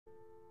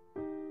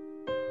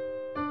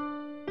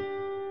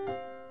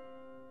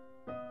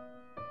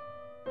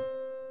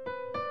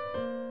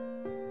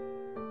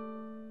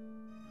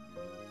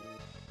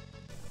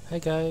Hi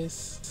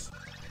guys!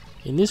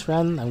 In this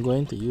run, I'm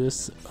going to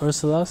use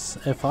Ursula's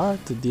FR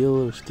to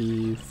deal with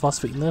the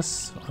force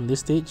weakness on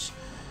this stage.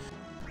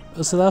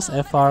 Ursula's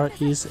FR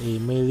is a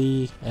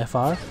melee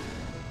FR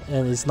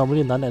and it's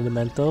normally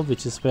non-elemental,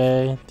 which is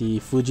where the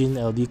Fujin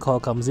LD call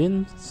comes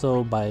in.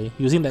 So by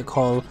using that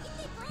call,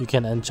 you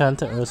can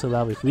enchant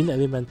Ursula with wind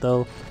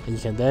elemental and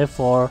you can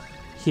therefore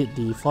hit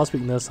the force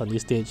weakness on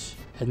this stage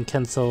and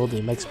cancel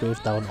the max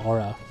brave down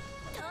aura.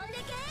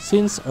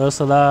 Since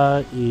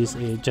Ursula is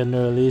a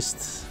generalist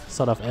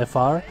sort of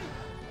FR,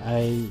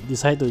 I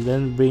decided to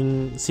then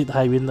bring Cid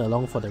Highwind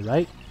along for the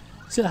ride.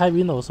 Cid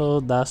Highwind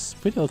also does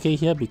pretty okay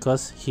here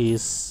because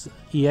his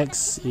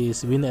EX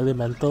is wind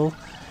elemental,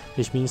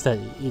 which means that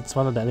it's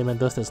one of the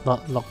elementals that's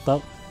not locked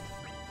up.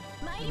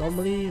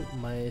 Normally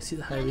my Cid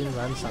Highwind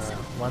runs are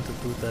 1 to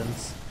 2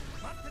 turns,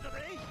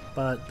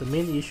 but the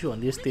main issue on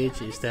this stage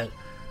is that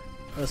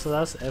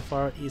Ursula's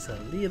FR is a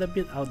little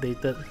bit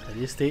outdated at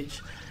this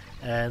stage,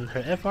 and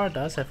her FR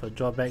does have a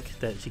drawback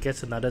that she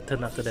gets another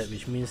turn after that,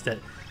 which means that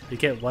you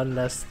get one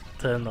less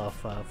turn of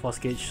force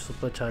gauge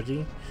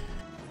supercharging.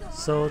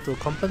 So to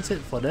compensate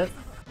for that,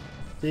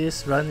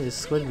 this run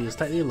is going to be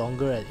slightly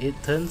longer at 8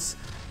 turns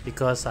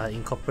because I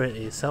incorporate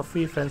a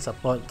Selphie friend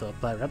support to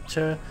apply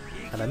Rapture,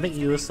 and I make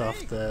use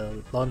of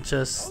the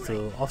launches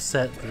to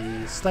offset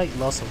the slight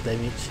loss of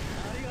damage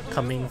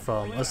coming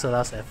from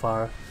Ursula's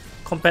FR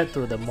compared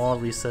to the more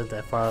recent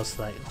FRs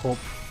like Hope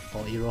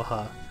or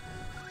Iroha.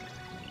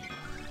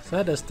 So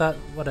at the start,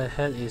 what I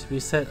had is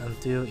reset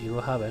until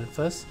Iroha went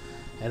first,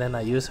 and then I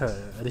used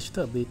her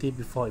additional ability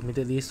before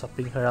immediately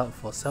swapping her out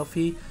for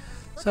Selphie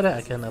so that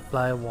I can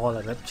apply Wall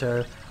and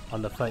Rapture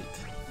on the fight.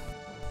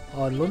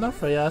 On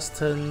Lunafreya's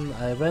turn,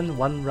 I ran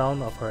one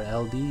round of her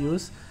LD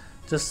use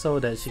just so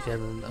that she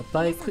can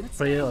apply Quick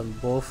Prayer on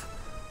both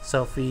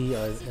Selphie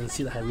and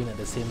Cid Highwind at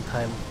the same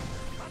time.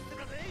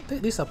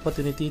 Take this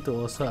opportunity to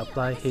also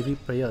apply Heavy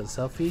Prayer on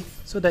Selphie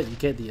so that you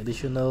get the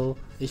additional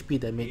HP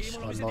damage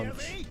on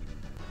launch.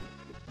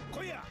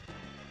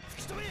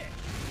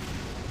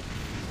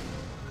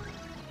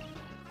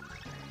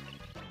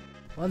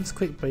 Once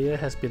Quick Prayer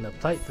has been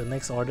applied, the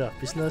next order of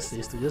business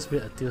is to just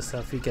wait until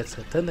Selphie gets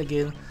her turn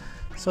again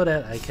so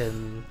that I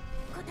can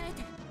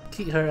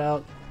kick her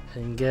out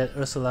and get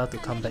Ursula to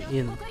come back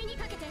in.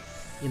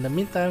 In the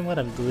meantime, what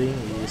I'm doing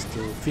is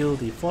to fill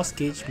the force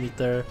gauge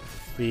meter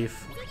with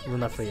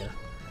Lunafreya.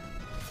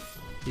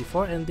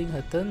 Before ending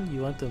her turn,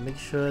 you want to make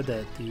sure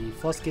that the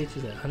force gauge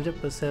is at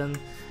 100%,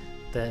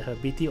 that her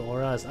BT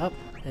aura is up,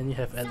 and you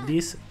have at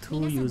least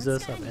 2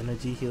 users of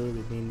energy heal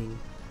remaining.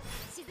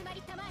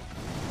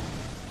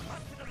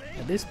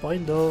 At this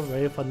point though,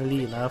 very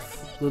funnily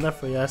enough,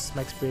 Lunafreya's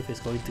max brave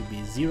is going to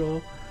be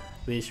 0,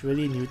 which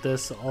really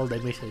neuters all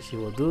damage that she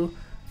will do,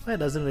 but it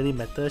doesn't really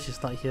matter,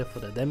 she's not here for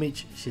the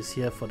damage, she's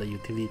here for the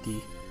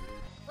utility.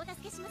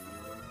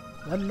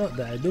 One note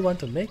that I do want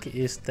to make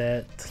is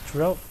that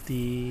throughout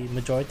the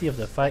majority of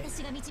the fight,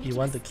 you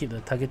want to keep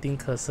the targeting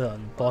cursor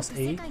on boss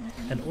A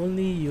and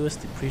only use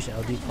the Prishe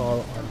LD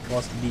call on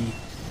boss B.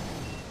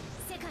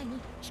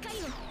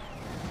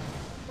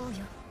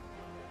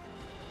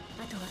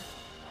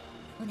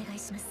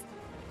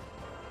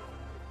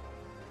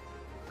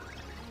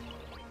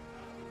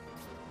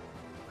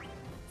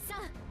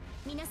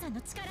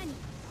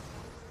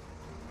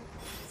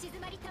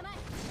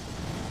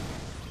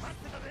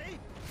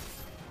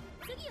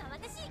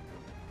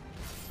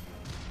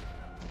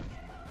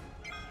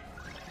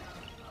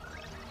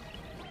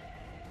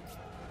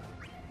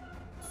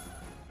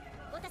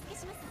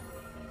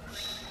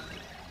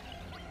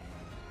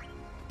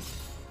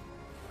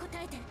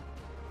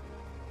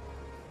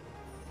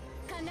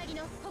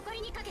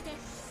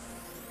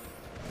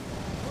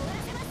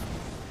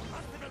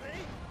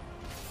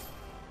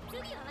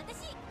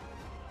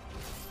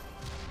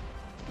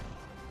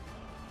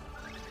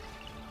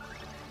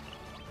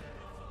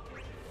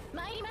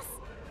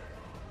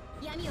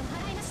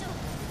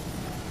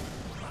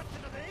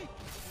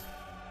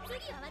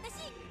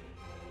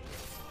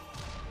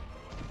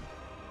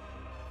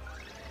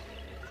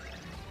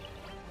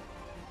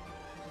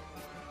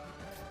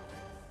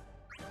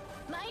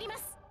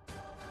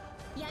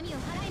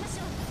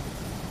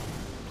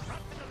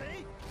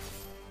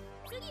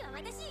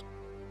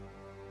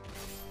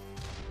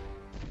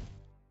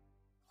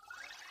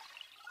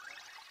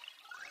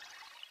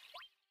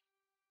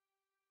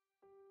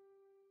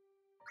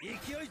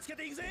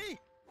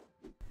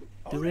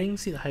 During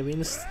Cid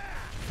Highwind's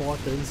 4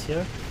 turns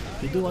here,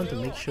 you do want to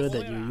make sure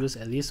that you use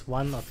at least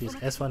one of his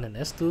S1 and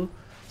S2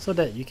 so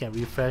that you can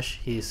refresh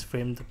his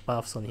framed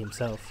buffs on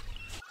himself.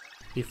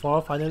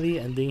 Before finally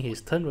ending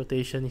his turn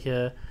rotation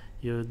here,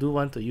 you do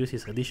want to use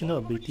his additional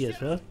ability as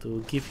well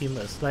to give him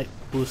a slight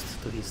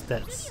boost to his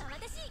stats.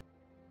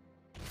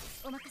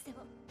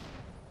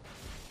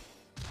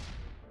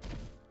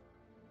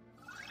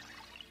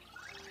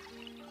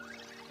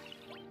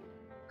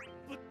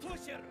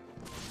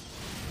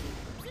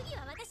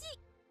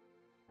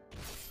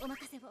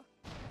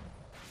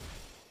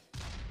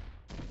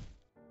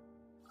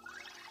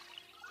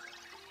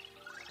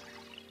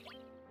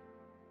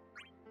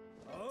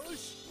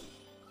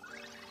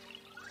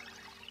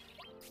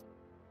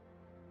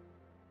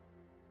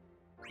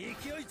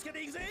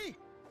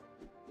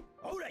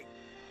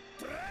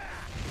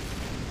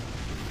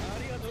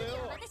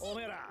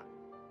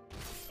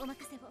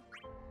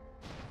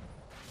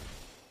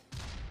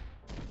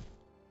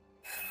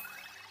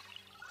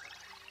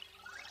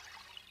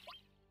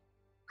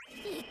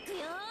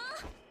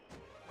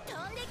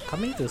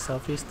 Coming to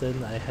Selphie's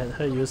turn, I had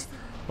her use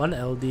 1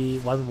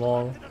 LD, 1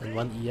 wall, and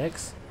 1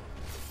 EX.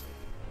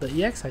 The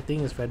EX I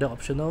think is rather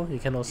optional. You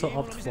can also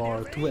opt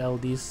for 2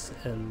 LDs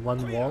and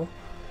 1 wall.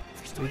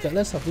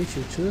 Regardless of which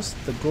you choose,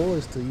 the goal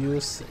is to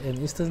use an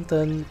instant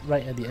turn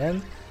right at the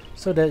end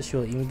so that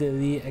she'll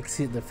immediately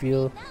exit the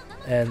field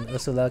and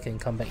Ursula can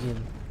come back in.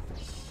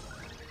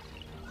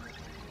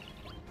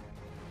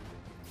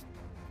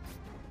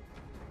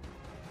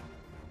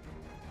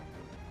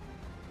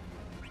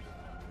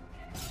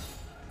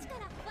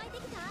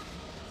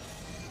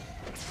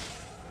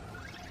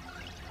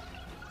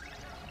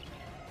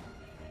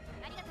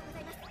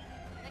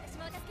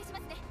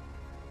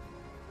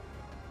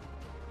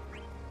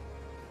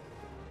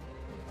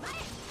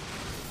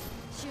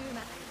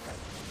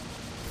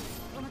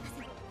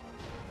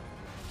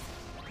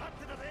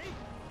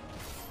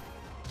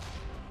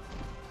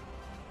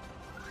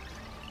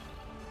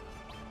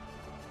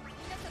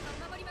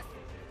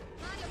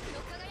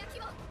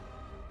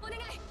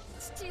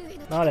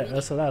 Now that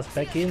Ursula is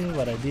back in,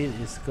 what I did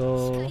is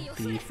go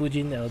the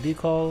Fujin LD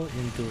call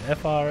into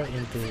FR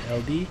into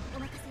LD.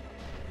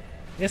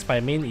 I guess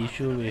my main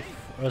issue with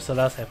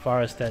Ursula's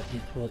FR is that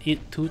it will eat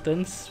 2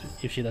 turns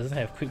if she doesn't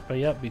have quick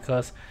play up,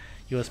 because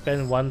you will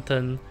spend 1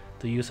 turn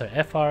to use her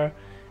FR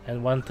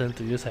and 1 turn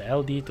to use her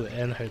LD to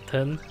end her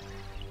turn.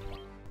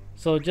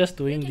 So just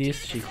doing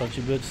this, she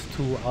contributes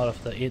 2 out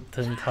of the 8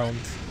 turn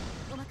counts.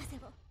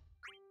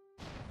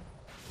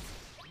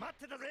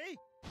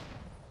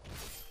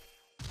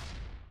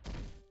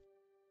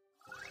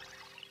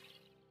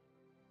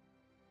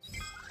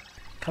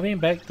 Coming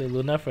back to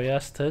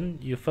Lunafreya's turn,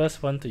 you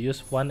first want to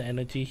use 1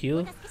 energy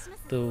heal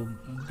to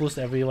boost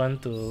everyone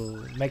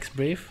to max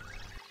brave,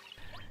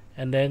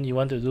 and then you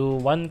want to do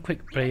 1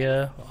 quick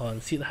prayer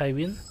on Cid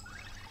Highwind,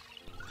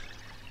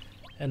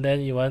 and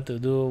then you want to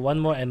do 1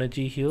 more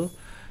energy heal.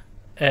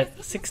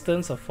 At 6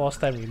 turns of force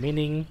time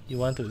remaining, you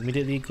want to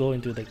immediately go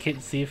into the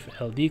Cait Sith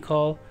LD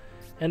call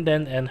and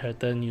then end her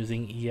turn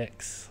using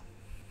EX.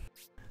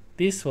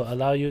 This will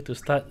allow you to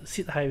start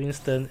Cid Highwind's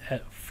turn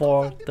at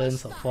 4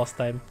 turns of force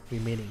time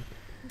remaining.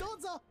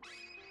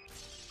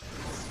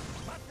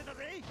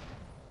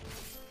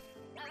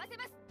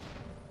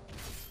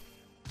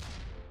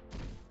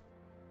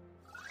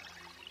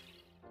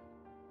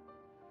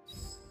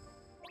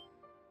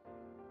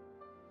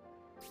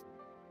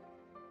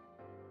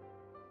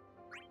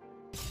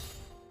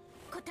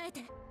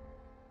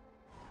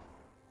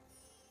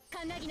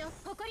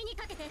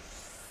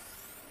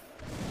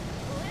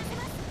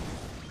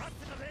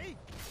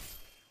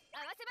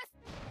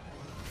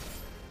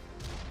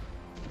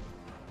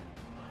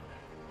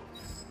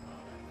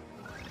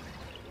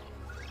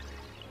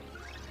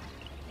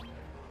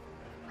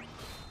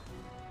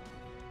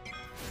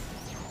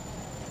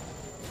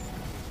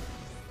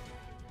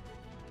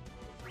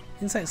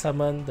 Inside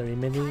summon, the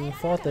remaining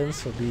 4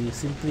 turns will be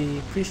simply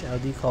Prishe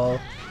LD call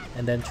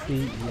and then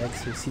 3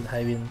 EX with Cid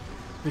Highwind,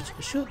 which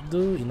should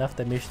do enough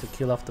damage to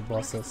kill off the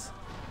bosses.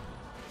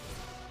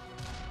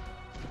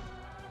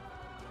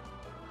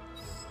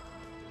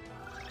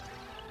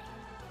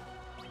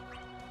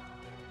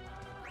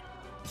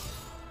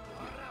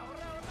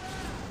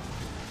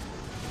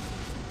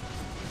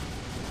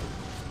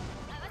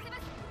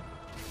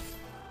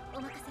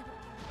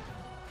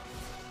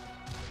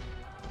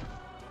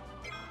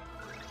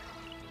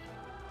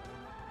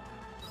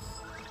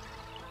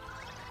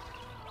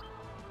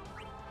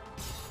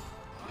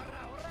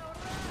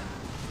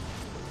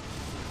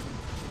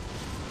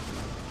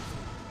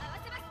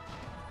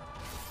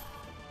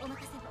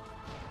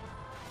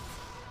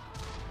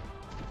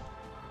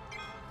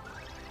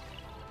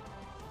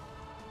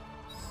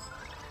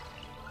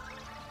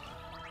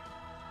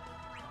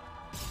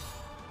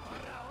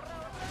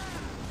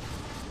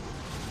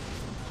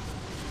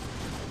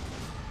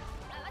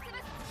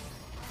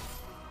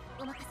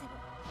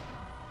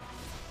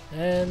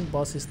 And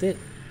boss is dead.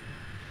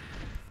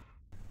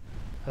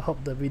 I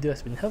hope the video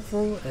has been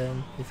helpful,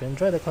 and if you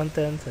enjoyed the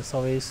content, as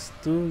always,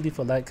 do leave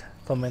a like,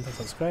 comment and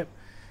subscribe.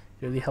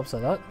 It really helps a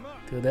lot.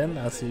 Till then,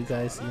 I'll see you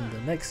guys in the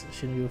next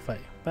Shinryu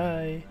fight.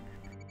 Bye!